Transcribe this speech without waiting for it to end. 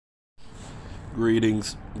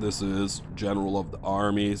Greetings, this is General of the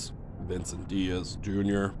Armies, Vincent Diaz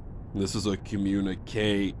Jr. This is a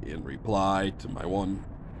communique in reply to my one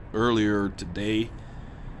earlier today.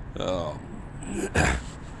 I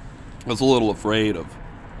was a little afraid of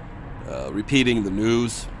repeating the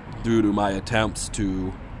news due to my attempts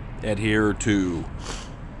to adhere to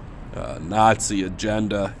Nazi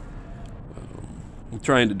agenda. I'm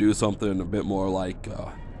trying to do something a bit more like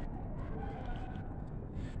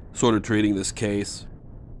sort of treating this case,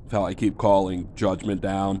 how I keep calling judgment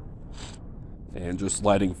down, and just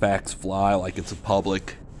letting facts fly like it's a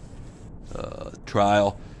public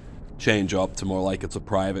trial, change up to more like it's a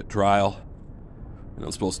private trial. And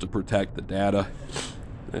I'm supposed to protect the data.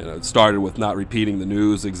 And it started with not repeating the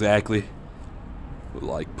news exactly,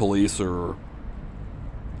 like police are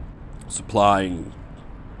supplying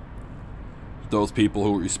those people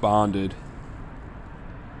who responded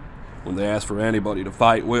when they asked for anybody to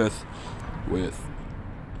fight with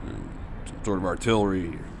some sort of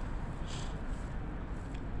artillery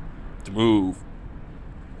to move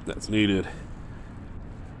that's needed.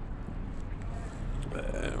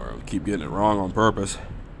 Or I keep getting it wrong on purpose.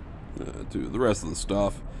 To the rest of the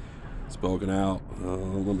stuff spoken out.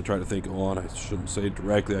 Let me try to think of one. I shouldn't say it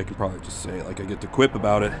directly. I can probably just say it like I get to quip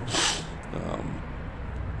about it.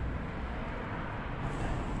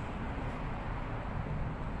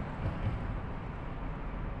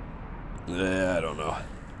 I don't know.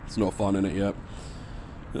 There's no fun in it yet.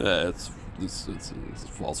 It's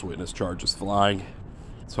false witness charges flying.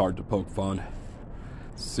 It's hard to poke fun.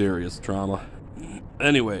 Serious trauma.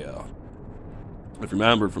 Anyway, I've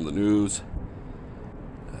remembered from the news.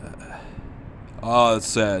 It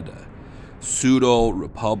said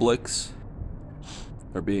pseudo-republics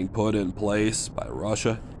are being put in place by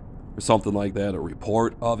Russia, or something like that. A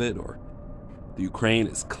report of it, or the Ukraine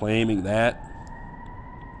is claiming that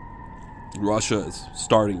Russia is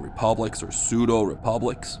starting republics or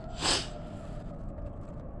pseudo-republics.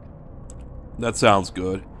 That sounds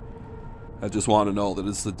good. I just want to know that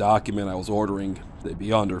it's the document I was ordering they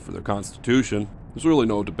be under for their constitution. There's really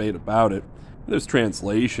no debate about it. There's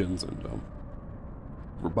translations and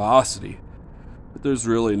verbosity, but there's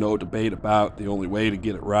really no debate about the only way to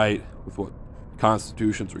get it right with what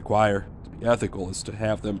constitutions require to be ethical is to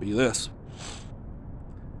have them be this.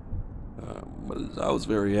 But I was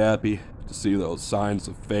very happy to see those signs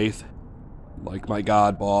of faith, like my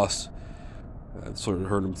God boss. I sort of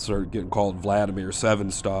heard him start getting called Vladimir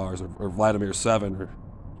 7 stars, or Vladimir 7, or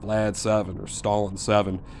Vlad 7, or Stalin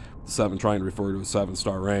 7. The 7 trying to refer to a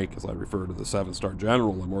 7-star rank, as I refer to the 7-star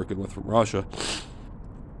general I'm working with from Russia.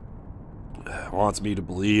 Wants me to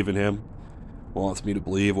believe in him, wants me to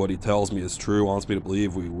believe what he tells me is true, wants me to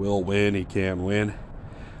believe we will win, he can win.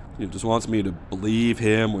 He just wants me to believe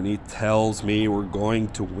him when he tells me we're going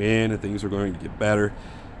to win and things are going to get better.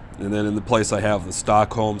 And then in the place I have the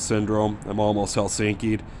Stockholm Syndrome, I'm almost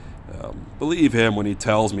Helsinki'd. Believe him when he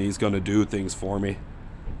tells me he's going to do things for me.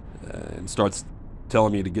 And starts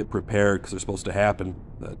telling me to get prepared because they're supposed to happen.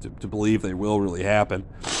 To believe they will really happen.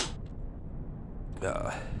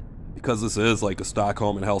 Because this is like a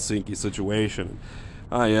Stockholm and Helsinki situation.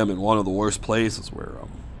 I am in one of the worst places where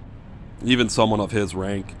even someone of his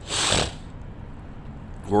rank,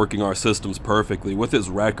 working our systems perfectly, with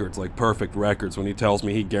his records, like perfect records, when he tells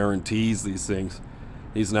me he guarantees these things,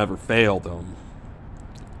 he's never failed.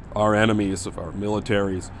 Our enemies of our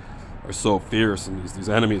militaries are so fierce, and these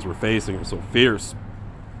enemies we're facing are so fierce.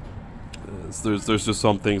 There's just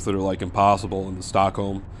some things that are like impossible in the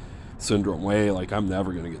Stockholm Syndrome way. Like, I'm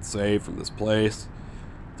never going to get saved from this place.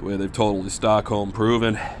 The way they've totally Stockholm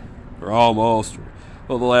proven, or almost.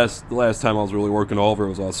 Well, the last time I was really working over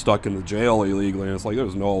was I was stuck in the jail illegally, and it's like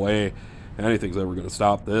there's no way anything's ever going to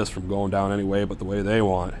stop this from going down any way but the way they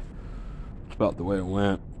want. It's about the way it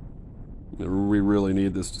went. We really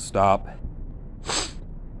need this to stop.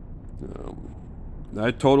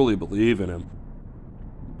 I totally believe in him,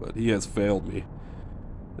 but he has failed me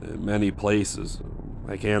in many places.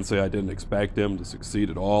 I can't say I didn't expect him to succeed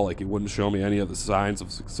at all, like he wouldn't show me any of the signs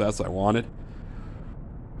of success I wanted.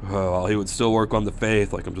 Well, he would still work on the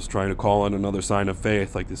faith, like I'm just trying to call in another sign of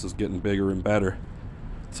faith, like this is getting bigger and better.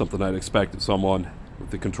 Something I'd expect of someone with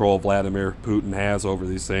the control Vladimir Putin has over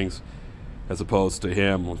these things, as opposed to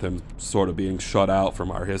him, with him sort of being shut out from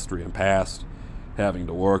our history and past, having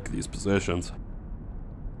to work these positions.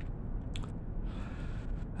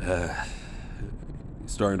 He's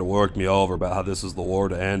starting to work me over about how this is the war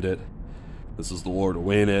to end it. This is the war to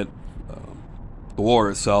win it. The war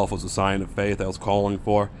itself was a sign of faith I was calling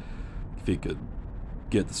for. If he could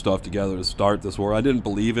get the stuff together to start this war. I didn't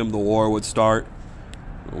believe him the war would start.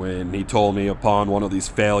 when he told me upon one of these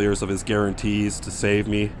failures of his guarantees to save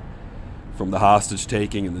me from the hostage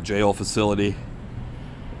taking in the jail facility,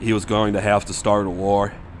 he was going to have to start a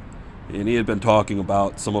war. And he had been talking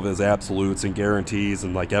about some of his absolutes and guarantees,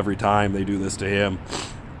 and like every time they do this to him,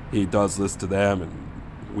 he does this to them,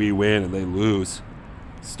 and we win and they lose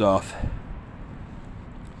stuff.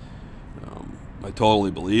 I totally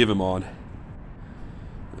believe him on.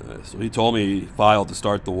 So he told me he filed to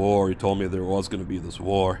start the war. He told me there was going to be this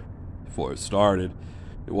war before it started.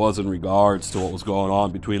 It was in regards to what was going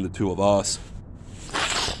on between the two of us.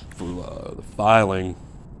 For the filing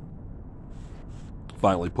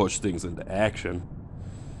finally pushed things into action.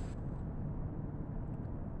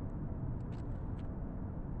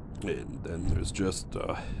 And then there's just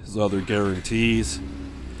his other guarantees.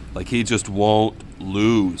 Like, he just won't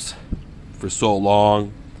lose for so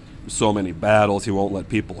long, for so many battles. He won't let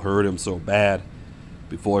people hurt him so bad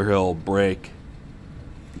before he'll break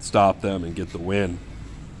and stop them and get the win.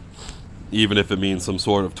 Even if it means some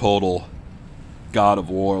sort of total God of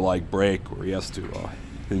War like break where he has to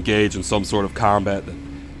engage in some sort of combat that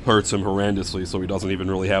hurts him horrendously, so he doesn't even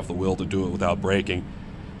really have the will to do it without breaking,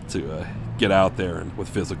 to get out there and with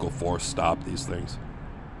physical force stop these things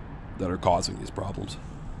that are causing these problems.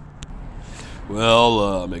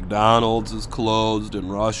 Well, McDonald's is closed in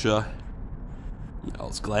Russia. I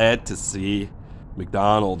was glad to see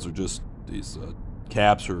McDonald's are just these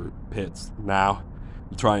capture pits now.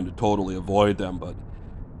 I'm trying to totally avoid them, but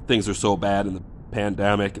things are so bad in the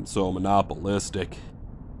pandemic and so monopolistic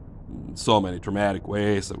in so many traumatic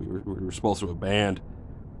ways that we were supposed to have banned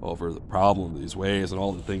over the problem of these ways and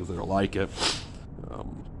all the things that are like it.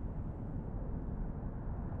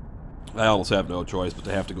 I almost have no choice but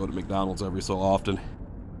to have to go to McDonald's every so often,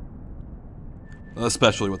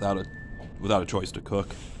 especially without a choice to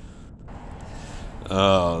cook.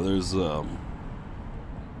 There's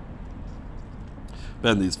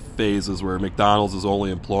been these phases where McDonald's is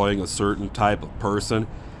only employing a certain type of person,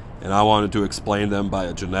 and I wanted to explain them by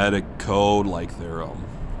a genetic code, like their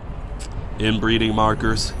inbreeding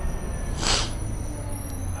markers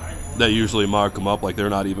that usually mark them up like they're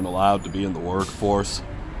not even allowed to be in the workforce.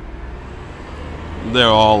 They're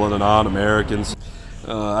all non-Americans.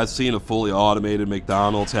 I've seen a fully automated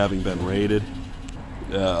McDonald's having been raided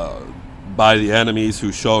by the enemies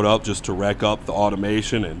who showed up just to wreck up the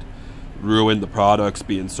automation and ruin the products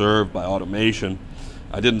being served by automation.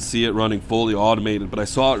 I didn't see it running fully automated, but I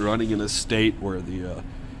saw it running in a state where the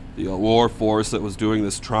war force that was doing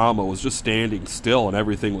this trauma was just standing still and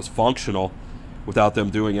everything was functional without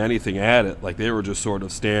them doing anything at it. Like, they were just sort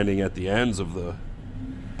of standing at the ends of the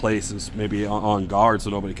places, maybe on guard so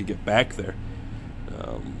nobody could get back there.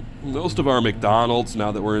 Most of our McDonald's,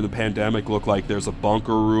 now that we're in the pandemic, look like there's a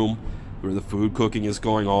bunker room where the food cooking is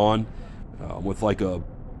going on, with like a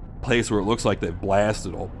place where it looks like they've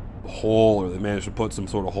blasted a hole, or they managed to put some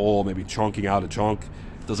sort of hole, maybe chunking out a chunk.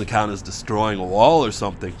 Doesn't count as destroying a wall or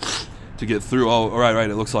something to get through. Oh, right.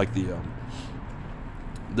 It looks like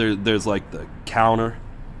there's like the counter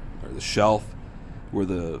or the shelf where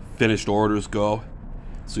the finished orders go,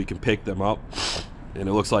 so you can pick them up, and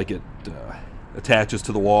it looks like it attaches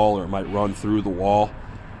to the wall, or it might run through the wall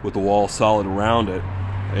with the wall solid around it,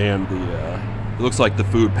 and it looks like the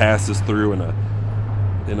food passes through in a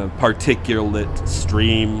particulate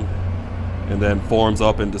stream and then forms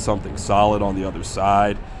up into something solid on the other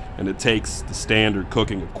side, and it takes the standard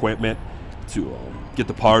cooking equipment to get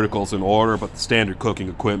the particles in order, but the standard cooking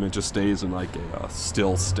equipment just stays in like a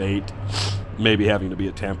still state, maybe having to be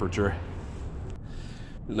at temperature.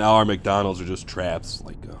 Now our McDonald's are just traps,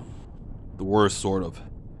 like the worst sort of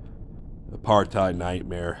apartheid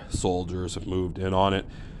nightmare. Soldiers have moved in on it.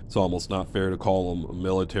 It's almost not fair to call them a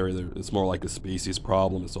military. It's more like a species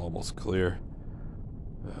problem. It's almost clear.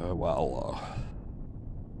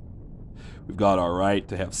 We've got our right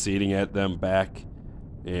to have seating at them back,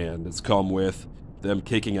 and it's come with them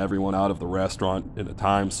kicking everyone out of the restaurant in a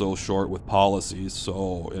time so short, with policies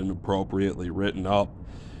so inappropriately written up.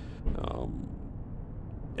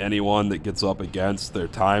 Anyone that gets up against their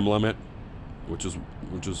time limit, which is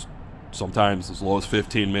sometimes as low as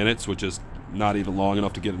 15 minutes, which is not even long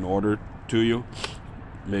enough to get an order to you,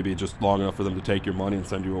 maybe just long enough for them to take your money and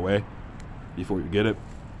send you away before you get it.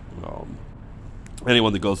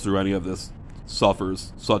 Anyone that goes through any of this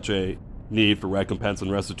suffers such a need for recompense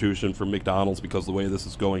and restitution from McDonald's, because the way this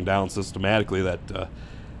is going down systematically, that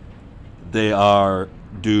they are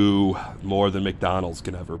due more than McDonald's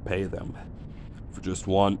can ever pay them for just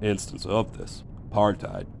one instance of this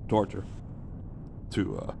apartheid torture,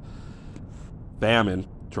 to famine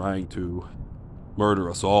trying to murder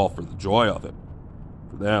us all for the joy of it.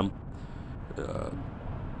 For them,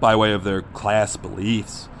 by way of their class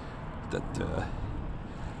beliefs that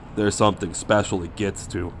there's something special it gets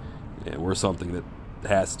to, and we're something that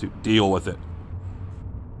has to deal with it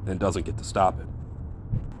and doesn't get to stop it.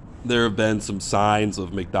 There have been some signs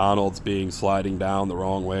of McDonald's being sliding down the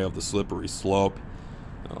wrong way of the slippery slope.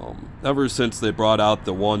 Ever since they brought out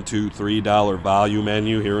the $1, $2, $3 value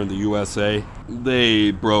menu here in the USA, they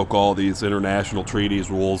broke all these international treaties,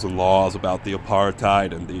 rules, and laws about the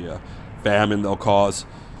apartheid and the famine they'll cause.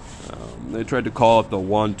 They tried to call it the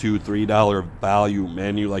 $1, $2, $3 value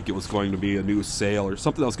menu like it was going to be a new sale or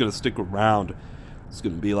something that was going to stick around. It's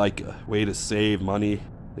going to be like a way to save money,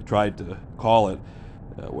 they tried to call it,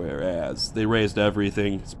 whereas they raised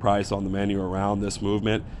everything's price on the menu around this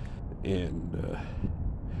movement and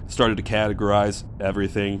started to categorize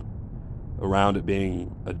everything around it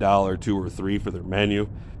being $1, $2, or $3 for their menu,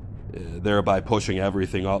 thereby pushing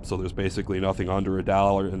everything up. So there's basically nothing under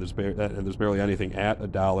 $1, and there's barely anything at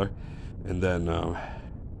 $1. And then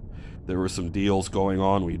there were some deals going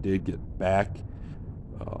on we did get back,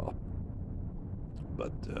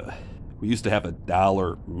 but we used to have a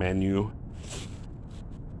 $1 menu.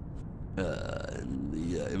 And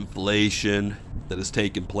the inflation that has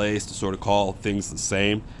taken place to sort of call things the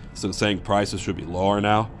same, instead of saying prices should be lower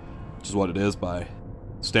now, which is what it is by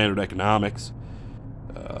standard economics,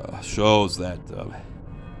 shows that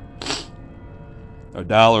our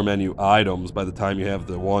 $1 menu items, by the time you have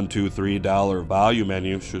the $1, $2, $3 value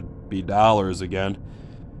menu, should be dollars again,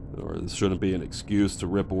 or this shouldn't be an excuse to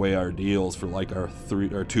rip away our deals for like our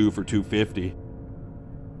 2 for $2.50.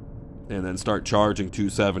 And then start charging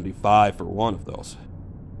 $2.75 for one of those.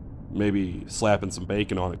 Maybe slapping some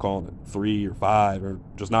bacon on it, calling it 3 or 5, or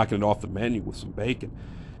just knocking it off the menu with some bacon,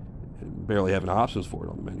 and barely having options for it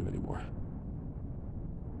on the menu anymore.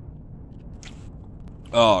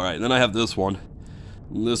 All right, then I have this one.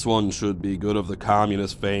 This one should be good of the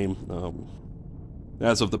communist fame.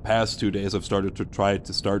 As of the past 2 days, I've started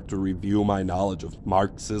to review my knowledge of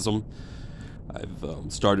Marxism.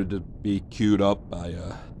 I've started to be queued up by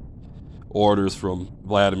orders from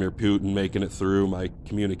Vladimir Putin, making it through my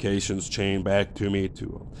communications chain back to me.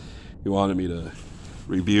 He wanted me to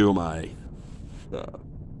review my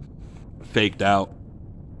faked out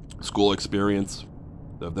school experience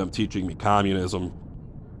of them teaching me communism.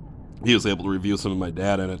 He was able to review some of my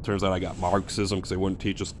data, and it turns out I got Marxism because they wouldn't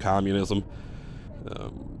teach us communism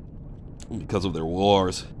because of their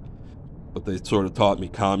wars. But they sort of taught me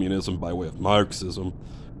communism by way of Marxism.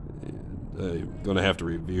 And I'm going to have to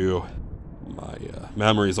review my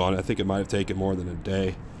memories on it. I think it might have taken more than a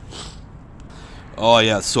day. Oh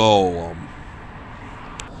yeah, so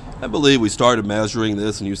I believe we started measuring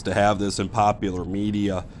this and used to have this in popular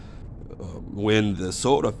media when the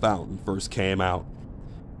soda fountain first came out,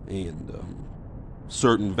 and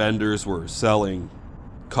certain vendors were selling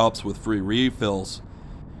cups with free refills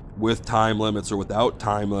with time limits or without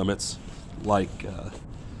time limits, like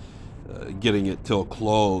getting it till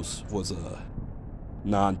close was a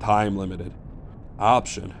non-time limited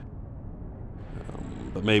option,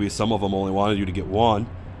 but maybe some of them only wanted you to get one,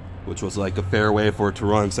 which was like a fair way for it to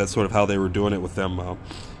run, because that's sort of how they were doing it with them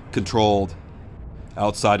controlled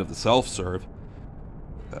outside of the self-serve.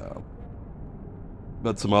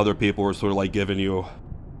 But some other people were sort of like giving you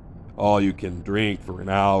all you can drink for an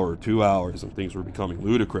hour or 2 hours, and things were becoming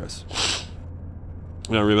ludicrous.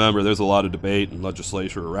 And I remember there's a lot of debate and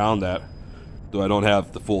legislature around that, though I don't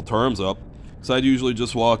have the full terms up, because I'd usually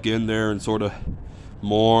just walk in there and sort of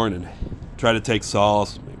mourn and try to take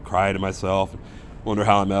solace and cry to myself and wonder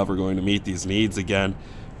how I'm ever going to meet these needs again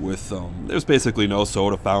with there's basically no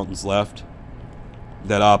soda fountains left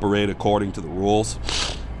that operate according to the rules.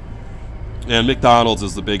 And McDonald's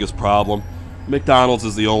is the biggest problem. McDonald's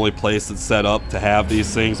is the only place that's set up to have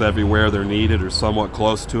these things everywhere they're needed or somewhat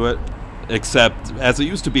close to it. Except, as it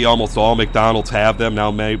used to be, almost all McDonald's have them.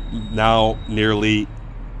 Now nearly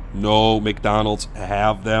no McDonald's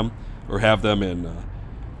have them, or have them in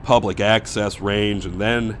public access range. And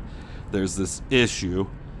then there's this issue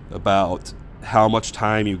about how much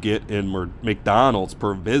time you get in McDonald's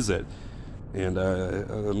per visit. And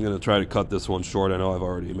I'm going to try to cut this one short. I know I've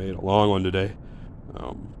already made a long one today.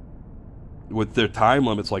 With their time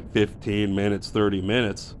limits like 15 minutes, 30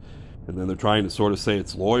 minutes, and then they're trying to sort of say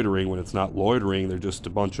it's loitering when it's not loitering. They're just a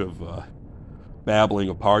bunch of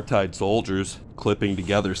babbling apartheid soldiers clipping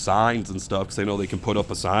together signs and stuff because they know they can put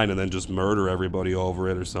up a sign and then just murder everybody over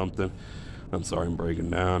it or something. I'm sorry, I'm breaking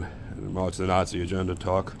down and watch the Nazi agenda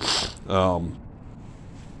talk.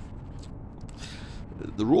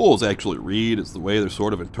 The rules actually read is the way they're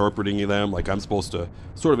sort of interpreting them. Like I'm supposed to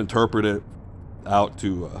sort of interpret it out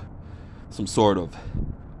to some sort of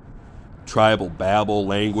tribal Babel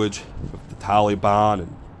language of the Taliban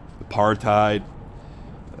and apartheid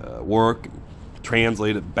work,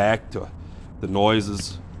 translate it back to the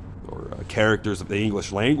noises or characters of the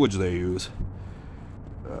English language they use,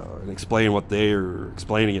 and explain what they are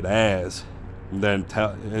explaining it as, and then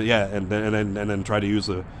and then try to use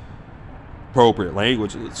the appropriate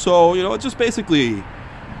language. So it just basically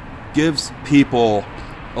gives people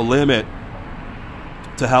a limit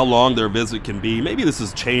to how long their visit can be. Maybe this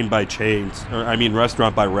is chain by chain, or I mean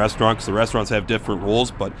restaurant by restaurant, because the restaurants have different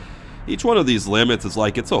rules, but each one of these limits is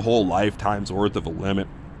like it's a whole lifetime's worth of a limit.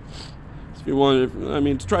 So if you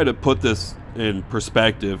want, to try to put this in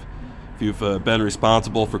perspective, if you've been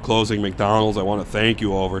responsible for closing McDonald's, I want to thank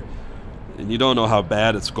you over, and you don't know how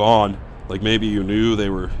bad it's gone. Like maybe you knew they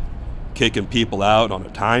were kicking people out on a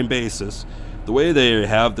time basis. The way they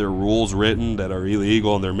have their rules written that are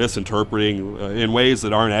illegal, and they're misinterpreting in ways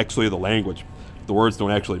that aren't actually the language. The words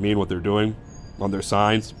don't actually mean what they're doing on their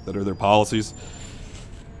signs that are their policies.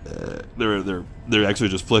 They're actually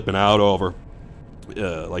just flipping out over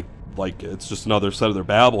like it's just another set of their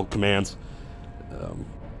Babel commands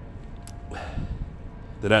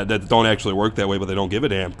that don't actually work that way, but they don't give a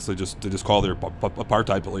damn because they just call their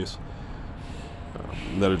apartheid police.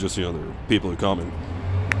 That are just they're people who come and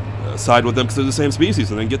side with them because they're the same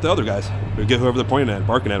species, and then get the other guys, or get whoever they're pointing at,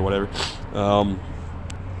 barking at, whatever.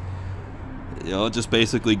 It just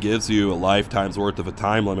basically gives you a lifetime's worth of a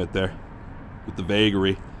time limit there with the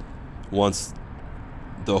vagary. Once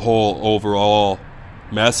the whole overall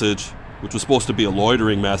message, which was supposed to be a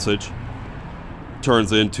loitering message,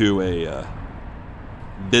 turns into a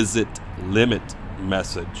visit limit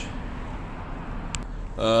message.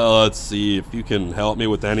 Let's see if you can help me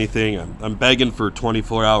with anything. I'm begging for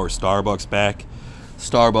 24-hour Starbucks back.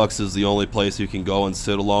 Starbucks is the only place you can go and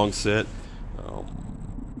sit.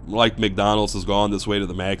 Like McDonald's has gone this way to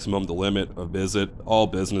the maximum, the limit of visit. All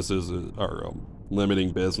businesses are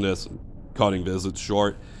limiting business and cutting visits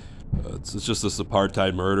short. It's just this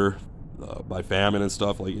apartheid murder by famine and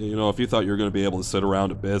stuff. Like, if you thought you were going to be able to sit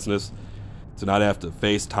around a business to not have to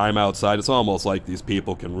face time outside, it's almost like these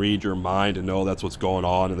people can read your mind and know that's what's going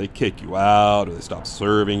on, and they kick you out or they stop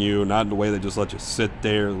serving you. Not in the way they just let you sit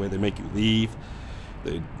there, the way they make you leave.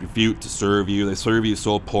 They refuse to serve you. They serve you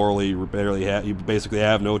so poorly you basically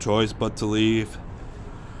have no choice but to leave.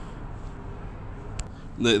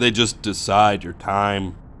 They just decide your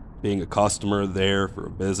time being a customer there for a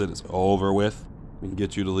visit is over with and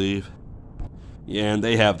get you to leave. Yeah, and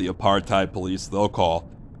they have the apartheid police they'll call,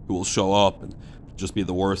 who will show up and just be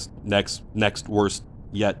the worst, next worst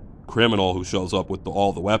yet criminal who shows up with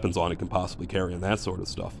all the weapons on it can possibly carry and that sort of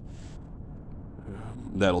stuff.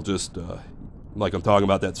 That'll just, like I'm talking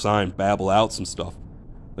about that sign, babble out some stuff.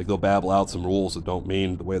 Like they'll babble out some rules that don't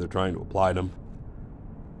mean the way they're trying to apply them.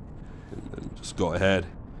 And then just go ahead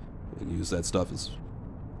and use that stuff as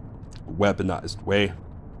a weaponized way.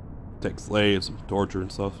 Take slaves and torture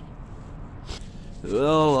and stuff.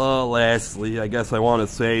 Well, lastly, I guess I want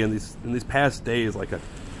to say in these past days, like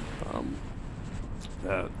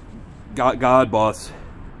God boss,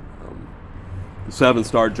 the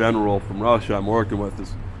 7-star general from Russia I'm working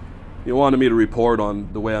with, he wanted me to report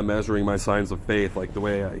on the way I'm measuring my signs of faith, like the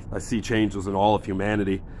way I see changes in all of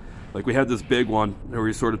humanity. Like we had this big one where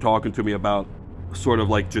he's sort of talking to me about sort of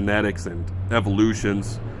like genetics and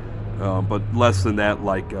evolutions, but less than that,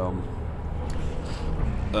 like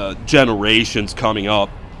generations coming up,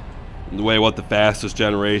 and the way what the fastest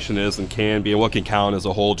generation is and can be, and what can count as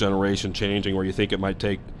a whole generation changing, where you think it might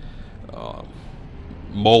take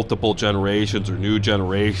multiple generations or new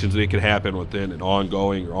generations, and it can happen within an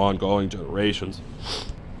ongoing generations.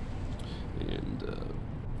 And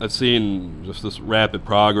I've seen just this rapid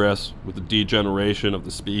progress with the degeneration of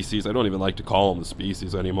the species. I don't even like to call them the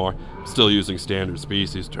species anymore. I'm still using standard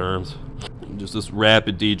species terms. Just this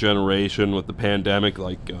rapid degeneration with the pandemic.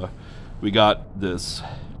 Like we got this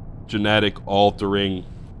genetic altering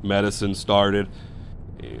medicine started,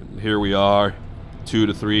 and here we are 2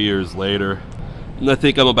 to 3 years later, and I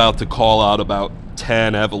think I'm about to call out about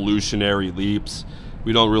 10 evolutionary leaps.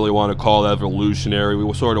 We don't really want to call evolutionary.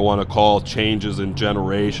 We sort of want to call changes in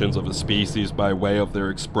generations of a species by way of their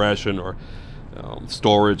expression or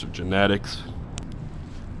storage of genetics.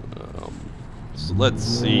 So let's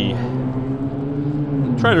see.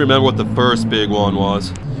 I'm trying to remember what the first big one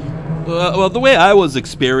was. Well, the way I was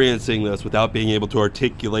experiencing this without being able to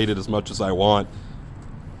articulate it as much as I want,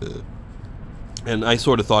 and I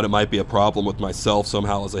sort of thought it might be a problem with myself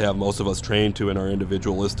somehow, as I have most of us trained to in our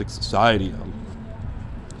individualistic society,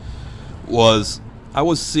 was I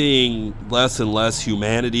was seeing less and less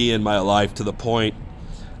humanity in my life, to the point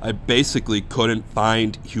I basically couldn't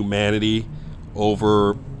find humanity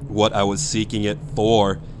over what I was seeking it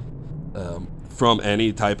for, from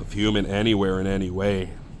any type of human anywhere in any way.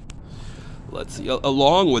 Let's see,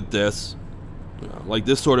 along with this, like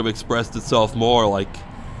this sort of expressed itself more like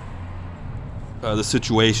the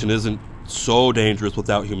situation isn't so dangerous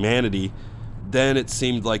without humanity. Then it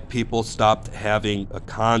seemed like people stopped having a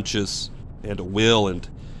conscience and a will and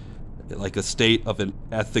like a state of an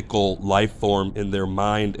ethical life form in their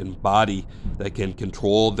mind and body that can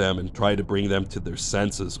control them and try to bring them to their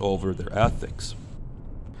senses over their ethics.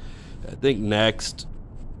 I think next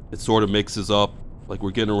it sort of mixes up, like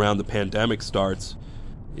we're getting around the pandemic starts,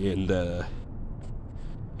 and the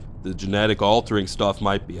genetic altering stuff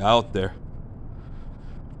might be out there.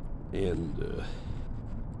 And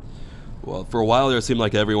well, for a while there it seemed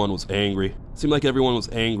like everyone was angry. It seemed like everyone was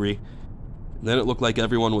angry. And then it looked like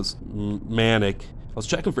everyone was manic. I was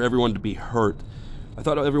checking for everyone to be hurt. I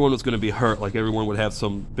thought everyone was going to be hurt, like everyone would have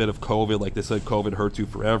some bit of COVID, like they said COVID hurts you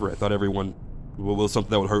forever. I thought everyone was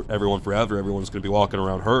something that would hurt everyone forever. Everyone's going to be walking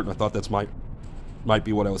around hurt, and I thought that's might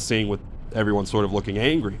be what I was seeing with everyone sort of looking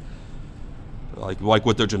angry. Like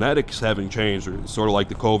with their genetics having changed, or sort of like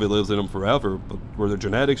the COVID lives in them forever, but where their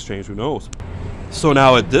genetics change, who knows? So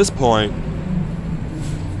now at this point,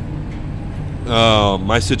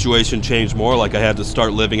 my situation changed more, like I had to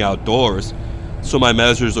start living outdoors. So my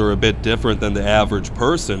measures are a bit different than the average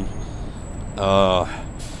person.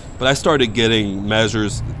 But I started getting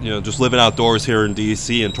measures, just living outdoors here in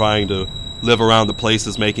DC and trying to live around the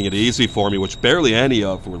places making it easy for me, which barely any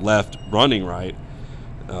of were left running right.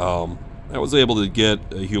 I was able to get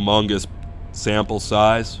a humongous sample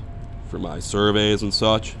size for my surveys and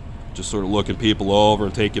such, just sort of looking people over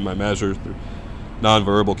and taking my measures through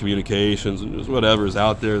nonverbal communications and just whatever is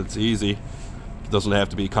out there that's easy. It doesn't have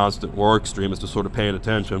to be constant work stream, it's just sort of paying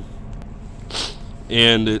attention.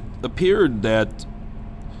 And it appeared that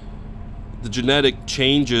the genetic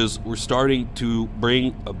changes were starting to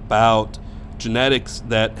bring about genetics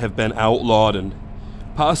that have been outlawed and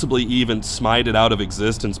possibly even smited out of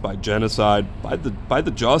existence by genocide, by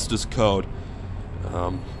the Justice Code,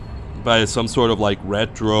 by some sort of like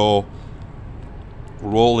retro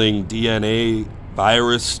rolling DNA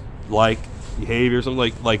virus-like behavior,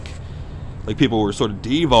 something like people were sort of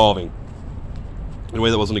de-evolving in a way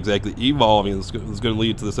that wasn't exactly evolving. It was going to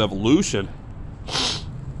lead to this evolution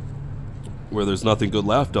where there's nothing good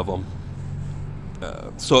left of them.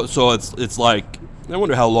 So it's like, I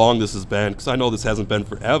wonder how long this has been, because I know this hasn't been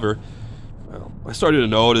forever. I started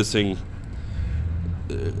noticing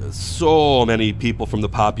so many people from the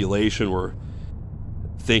population were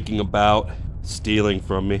thinking about stealing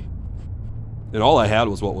from me. And all I had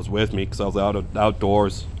was what was with me, because I was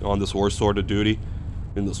outdoors on this horse sort of duty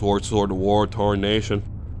in this horse sort of war-torn nation.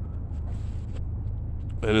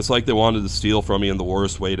 And it's like they wanted to steal from me in the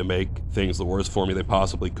worst way to make things the worst for me they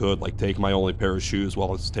possibly could, like take my only pair of shoes while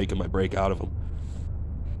I was taking my break out of them.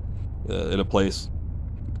 In a place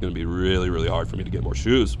it's going to be really, really hard for me to get more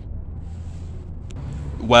shoes.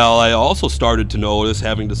 Well, I also started to notice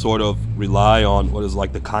having to sort of rely on what is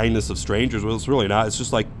like the kindness of strangers. Well, it's really not. It's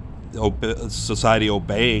just like society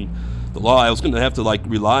obeying the law. I was going to have to like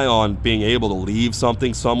rely on being able to leave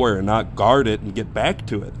something somewhere and not guard it and get back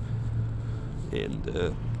to it.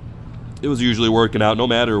 And it was usually working out no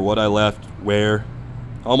matter what I left where,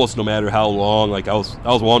 almost no matter how long. Like I was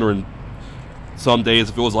wondering some days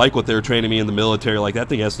if it was like what they were training me in the military, like that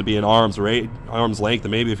thing has to be in arm's length,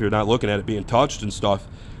 and maybe if you're not looking at it being touched and stuff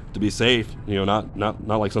to be safe, not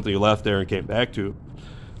like something you left there and came back to.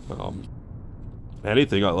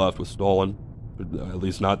 Anything I left was stolen, at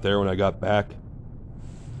least not there when I got back.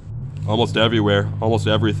 Almost everywhere, almost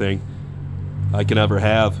everything I can ever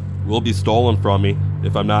have will be stolen from me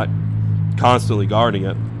if I'm not constantly guarding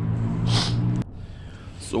it.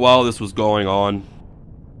 So while this was going on,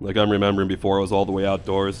 like I'm remembering before I was all the way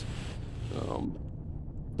outdoors,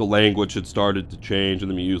 the language had started to change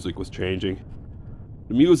and the music was changing.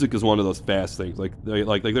 The music is one of those fast things.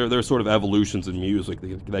 There are sort of evolutions in music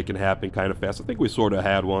that can happen kind of fast. I think we sort of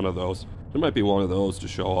had one of those. There might be one of those to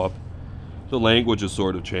show up. The language has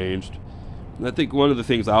sort of changed. And I think one of the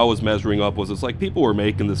things I was measuring up was it's like people were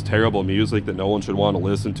making this terrible music that no one should want to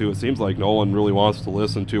listen to. It seems like no one really wants to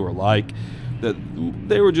listen to or like. That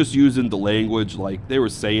they were just using the language, like they were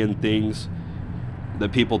saying things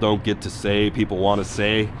that people don't get to say, people want to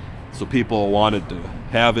say. So people wanted to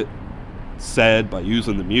have it said by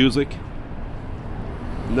using the music.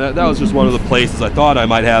 And that was just one of the places I thought I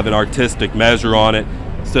might have an artistic measure on it,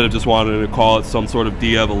 instead of just wanting to call it some sort of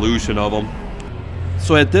de-evolution of them.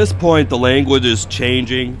 So at this point, the language is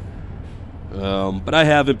changing. But I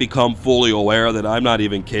haven't become fully aware that I'm not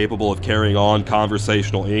even capable of carrying on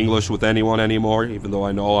conversational English with anyone anymore, even though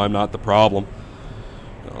I know I'm not the problem.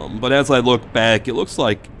 But as I look back, it looks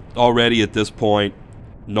like already at this point,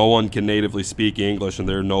 no one can natively speak English and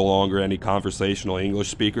there are no longer any conversational English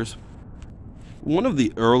speakers. One of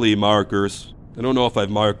the early markers, I don't know if I've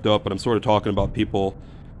marked up, but I'm sort of talking about people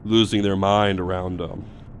losing their mind around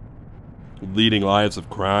leading lives of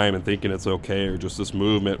crime and thinking it's okay, or just this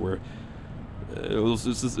movement where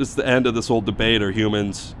it's the end of this whole debate. Are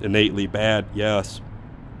humans innately bad? Yes.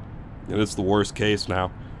 And it's the worst case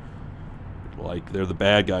now. Like, they're the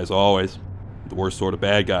bad guys always. The worst sort of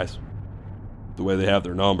bad guys. The way they have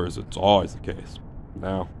their numbers, it's always the case.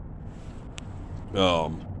 Now, I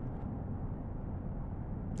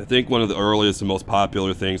think one of the earliest and most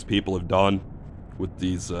popular things people have done with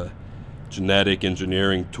these genetic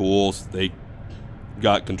engineering tools, they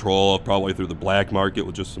got control of probably through the black market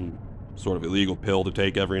with just some sort of illegal pill to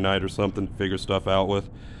take every night or something to figure stuff out with.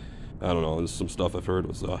 I don't know, there's some stuff I've heard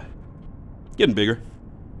was getting bigger.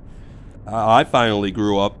 I finally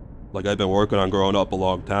grew up, like I've been working on growing up a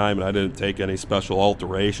long time, and I didn't take any special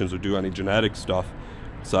alterations or do any genetic stuff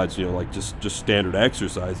besides, you know, like just standard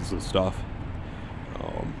exercises and stuff.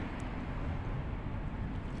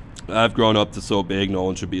 I've grown up to so big, no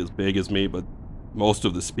one should be as big as me, but most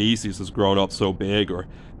of the species has grown up so big, or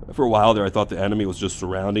for a while there I thought the enemy was just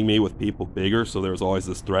surrounding me with people bigger, so there was always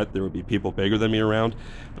this threat there would be people bigger than me around.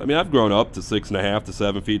 But, I mean, I've grown up to 6.5 to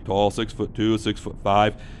 7 feet tall, 6'2",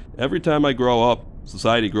 6'5". Every time I grow up,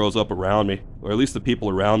 society grows up around me, or at least the people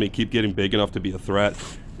around me keep getting big enough to be a threat.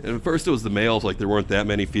 And at first it was the males, like there weren't that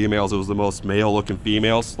many females, it was the most male-looking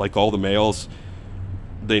females, like all the males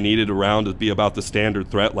they needed around to be about the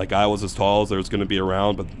standard threat. Like I was as tall as there was going to be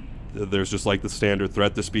around, but there's just like the standard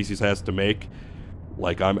threat the species has to make.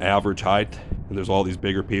 Like I'm average height, and there's all these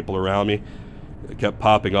bigger people around me. It kept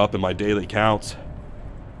popping up in my daily counts.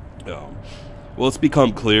 Well, it's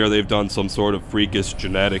become clear they've done some sort of freakish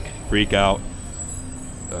genetic freak out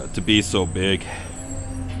to be so big.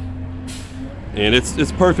 And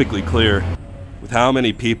it's perfectly clear with how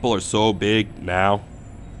many people are so big now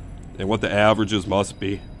and what the averages must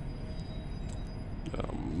be.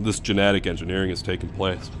 This genetic engineering has taken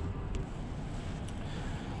place.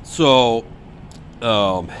 So,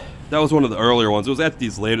 that was one of the earlier ones. It was at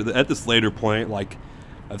this later point, like,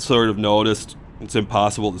 I've sort of noticed it's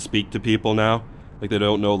impossible to speak to people now. Like, they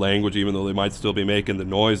don't know language, even though they might still be making the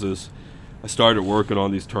noises. I started working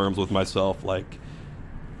on these terms with myself, like,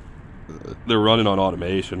 they're running on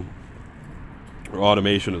automation, or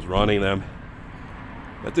automation is running them.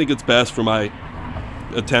 I think it's best for my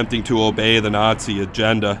attempting to obey the Nazi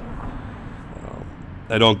agenda.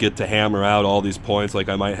 I don't get to hammer out all these points like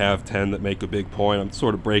I might have 10 that make a big point. I'm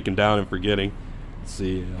sort of breaking down and forgetting. Let's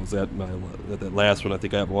see, I was at that last one. I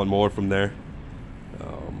think I have one more from there.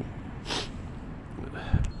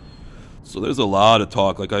 So there's a lot of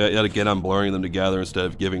talk. Like, yet again, I'm blurring them together instead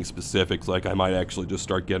of giving specifics. Like, I might actually just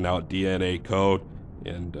start getting out DNA code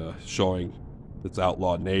and showing its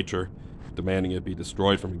outlawed nature, demanding it be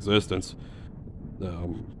destroyed from existence.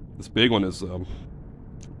 This big one is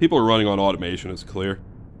people are running on automation. It's clear.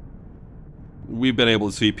 We've been able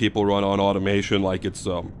to see people run on automation like it's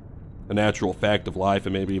a natural fact of life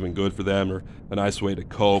and maybe even good for them or a nice way to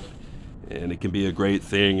cope. And it can be a great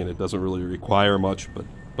thing, and it doesn't really require much but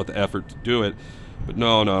the effort to do it. But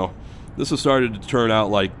no. This has started to turn out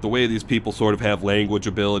like the way these people sort of have language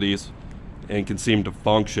abilities and can seem to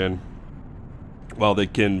function while they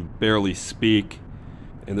can barely speak.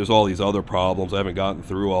 And there's all these other problems. I haven't gotten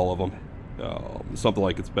through all of them. Something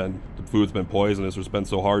like the food's been poisonous or it's been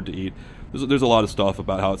so hard to eat. There's a lot of stuff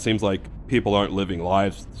about how it seems like people aren't living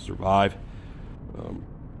lives to survive.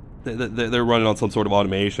 They're running on some sort of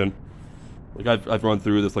automation. Like I've run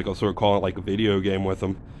through this, like I'll sort of call it like a video game with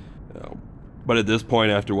them. But at this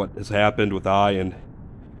point, after what has happened with I and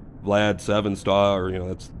Vlad 7-star, or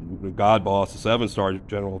that's God Boss, the 7-star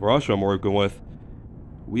general of Russia I'm working with,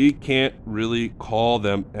 we can't really call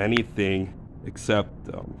them anything except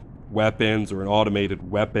weapons or an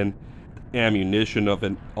automated weapon, ammunition of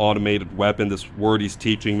an automated weapon. This word he's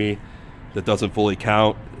teaching me that doesn't fully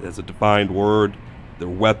count as a defined word. They're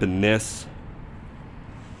weaponness.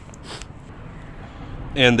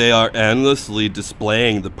 And they are endlessly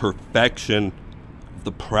displaying the perfection of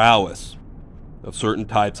the prowess of certain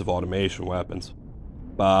types of automation weapons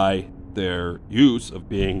by their use of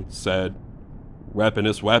being said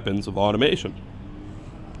weaponous weapons of automation.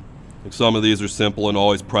 Like some of these are simple and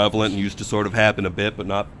always prevalent and used to sort of happen a bit, but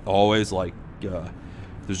not always. Like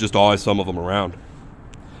there's just always some of them around.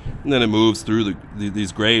 And then it moves through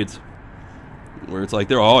these grades. where it's like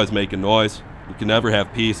they're always making noise. You can never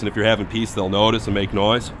have peace, and if you're having peace, they'll notice and make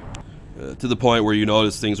noise. To the point where you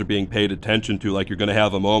notice things are being paid attention to, like you're going to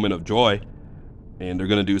have a moment of joy, and they're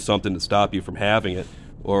going to do something to stop you from having it.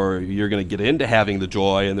 Or you're going to get into having the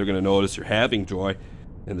joy, and they're going to notice you're having joy,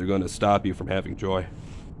 and they're going to stop you from having joy.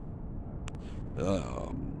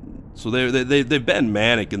 So they've been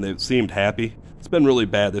manic, and they've seemed happy. It's been really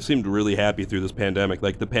bad. They've seemed really happy through this pandemic.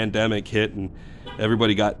 Like, the pandemic hit, and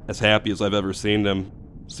everybody got as happy as I've ever seen them,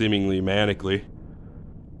 seemingly manically.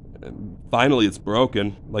 And finally, it's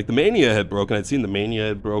broken. Like, the mania had broken. I'd seen the mania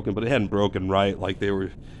had broken, but it hadn't broken right. Like, they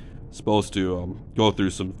were supposed to go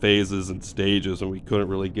through some phases and stages, and we couldn't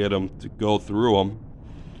really get them to go through them.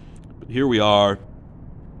 But here we are.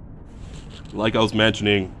 Like I was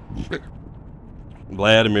mentioning,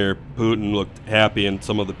 Vladimir Putin looked happy in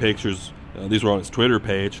some of the pictures. These were on his Twitter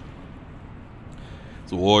page.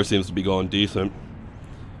 The war seems to be going decent.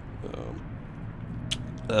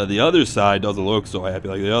 The other side doesn't look so happy.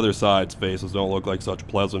 Like, the other side's faces don't look like such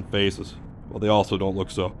pleasant faces. Well, they also don't look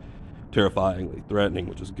so terrifyingly threatening,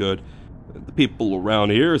 which is good. The people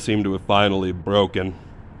around here seem to have finally broken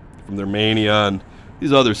from their mania and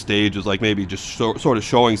these other stages, like maybe just sort of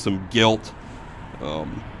showing some guilt.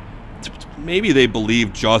 Maybe they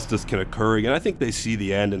believe justice can occur again. I think they see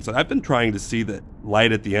the end, and so I've been trying to see the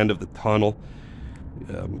light at the end of the tunnel.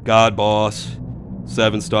 God Boss,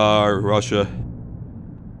 7-star Russia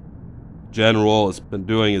general, has been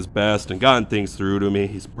doing his best and gotten things through to me.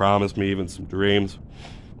 He's promised me even some dreams.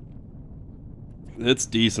 It's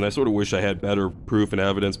decent. I sort of wish I had better proof and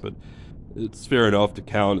evidence, but it's fair enough to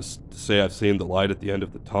count as to say I've seen the light at the end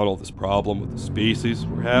of the tunnel, this problem with the species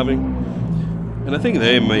we're having. And I think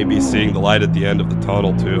they may be seeing the light at the end of the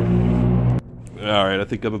tunnel, too. Alright, I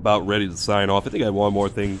think I'm about ready to sign off. I think I have one more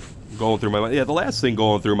thing going through my mind. Yeah, the last thing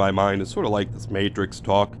going through my mind is sort of like this Matrix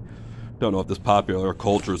talk. Don't know if this popular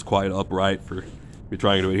culture is quite upright for me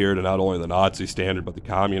trying to adhere to not only the Nazi standard, but the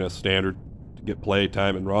communist standard to get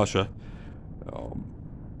playtime in Russia.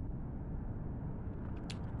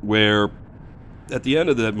 Where at the end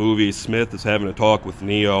of that movie, Smith is having a talk with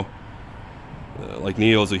Neo. Like,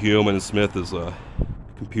 Neo's a human and Smith is a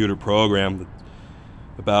computer program,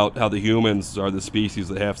 about how the humans are the species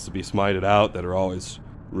that has to be smited out, that are always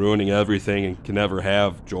ruining everything and can never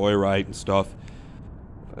have joy right and stuff.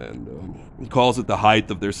 And he calls it the height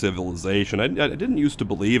of their civilization. I didn't used to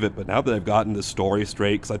believe it, but now that I've gotten this story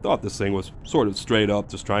straight, because I thought this thing was sort of straight up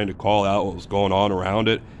just trying to call out what was going on around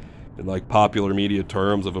it, in like popular media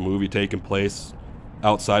terms of a movie taking place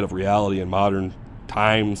outside of reality in modern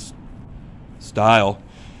times style.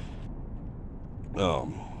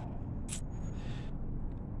 And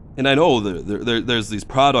I know there's these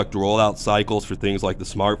product rollout cycles for things like the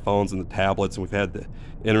smartphones and the tablets, and we've had the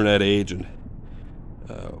internet age and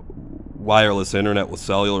wireless internet with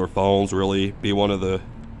cellular phones really be one of the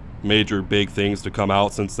major big things to come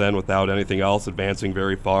out since then, without anything else advancing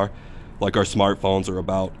very far. Like, our smartphones are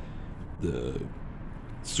about the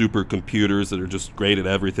supercomputers that are just great at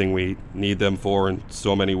everything we need them for in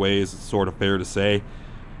so many ways. It's sort of fair to say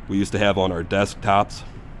we used to have on our desktops,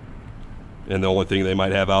 and the only thing they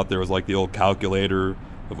might have out there was like the old calculator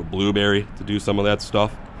of a BlueBerry to do some of that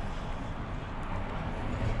stuff.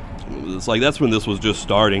 It's like that's when this was just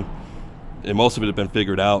starting, and most of it had been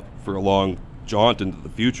figured out for a long jaunt into the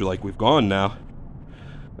future, like we've gone now.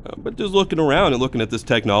 But just looking around and looking at this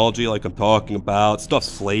technology, like I'm talking about, stuff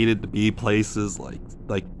slated to be places like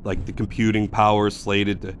the computing power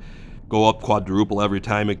slated to go up quadruple every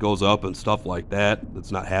time it goes up and stuff like that.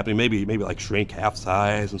 That's not happening. Maybe like shrink half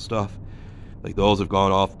size and stuff. Like, those have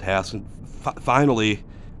gone off task. And finally,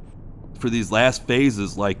 for these last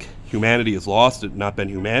phases, like, humanity has lost it, not been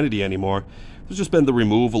humanity anymore. There's just been the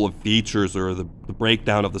removal of features or the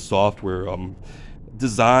breakdown of the software,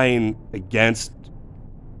 design against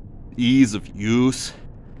ease of use,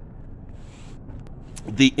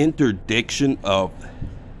 the interdiction of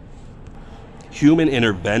human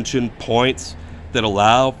intervention points that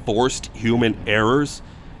allow forced human errors.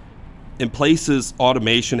 In places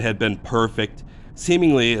automation had been perfect,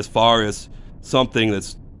 seemingly as far as something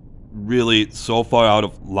that's really so far out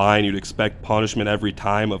of line you'd expect punishment every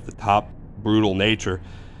time of the top brutal nature,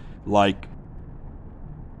 like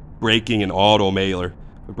breaking an auto mailer,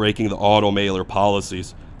 or breaking the auto mailer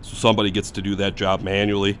policies, so somebody gets to do that job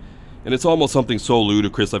manually. And it's almost something so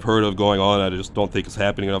ludicrous I've heard of going on, I just don't think it's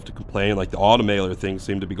happening enough to complain. Like, the auto mailer thing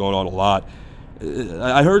seemed to be going on a lot.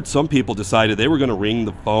 I heard some people decided they were going to ring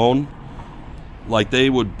the phone, like they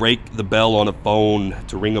would break the bell on a phone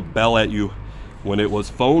to ring a bell at you when it was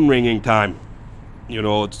phone ringing time. You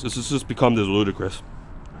know, it's just become this ludicrous.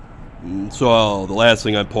 So the last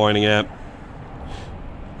thing I'm pointing at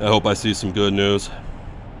I hope I see some good news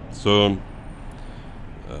soon.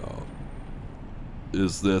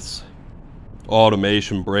 Is this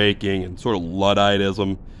automation breaking and sort of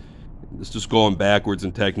Ludditism? It's just going backwards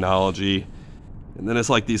in technology. And then it's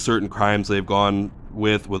like these certain crimes they've gone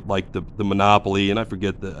with like the monopoly, and I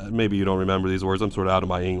forget maybe you don't remember these words. I'm sort of out of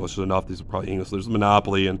my English enough. These are probably English. There's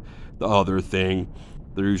monopoly and the other thing.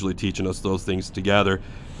 They're usually teaching us those things together.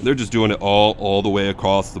 And they're just doing it all the way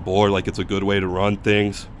across the board, like it's a good way to run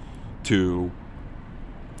things, to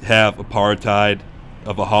have apartheid,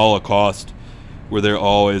 of a Holocaust, where they're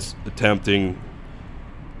always attempting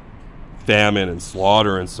famine and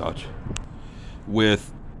slaughter and such,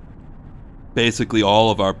 with basically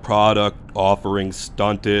all of our product offerings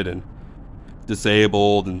stunted and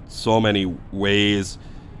disabled in so many ways.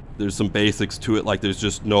 There's some basics to it, like there's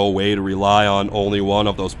just no way to rely on only one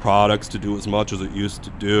of those products to do as much as it used to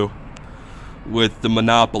do. With the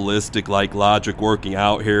monopolistic like logic working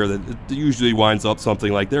out here, that it usually winds up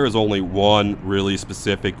something like there is only one really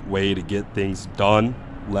specific way to get things done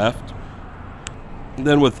left. And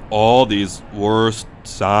then with all these worst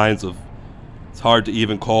signs of, it's hard to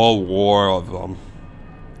even call war, of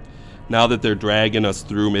now that they're dragging us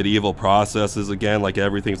through medieval processes again, like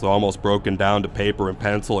everything's almost broken down to paper and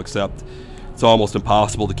pencil, except it's almost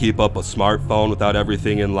impossible to keep up a smartphone without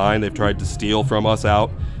everything in line. They've tried to steal from us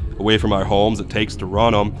out away from our homes. It takes to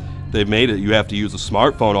run them. They've made it you have to use a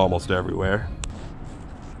smartphone almost everywhere.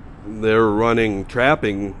 They're running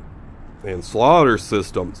trapping and slaughter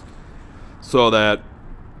systems so that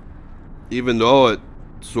even though it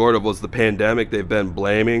sort of was the pandemic they've been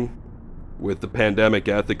blaming, with the pandemic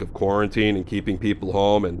ethic of quarantine and keeping people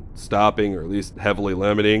home and stopping or at least heavily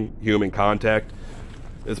limiting human contact,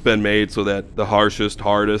 it's been made so that the harshest,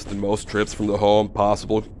 hardest, and most trips from the home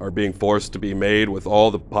possible are being forced to be made, with all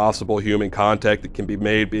the possible human contact that can be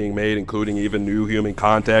made being made, including even new human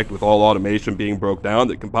contact, with all automation being broke down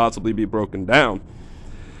that can possibly be broken down.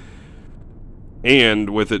 And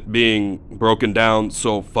with it being broken down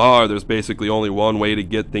so far, there's basically only one way to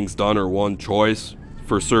get things done, or one choice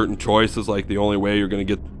for certain choices. Like the only way you're going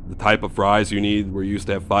to get the type of fries you need, where you used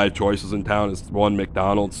to have 5 choices in town, is one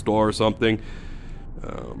McDonald's store or something.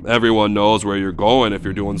 Everyone knows where you're going if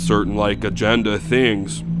you're doing certain like agenda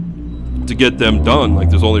things to get them done. Like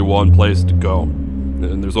there's only one place to go,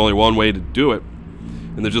 and there's only one way to do it.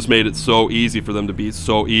 And they just made it so easy for them to be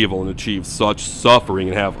so evil and achieve such suffering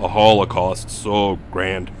and have a Holocaust so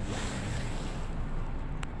grand.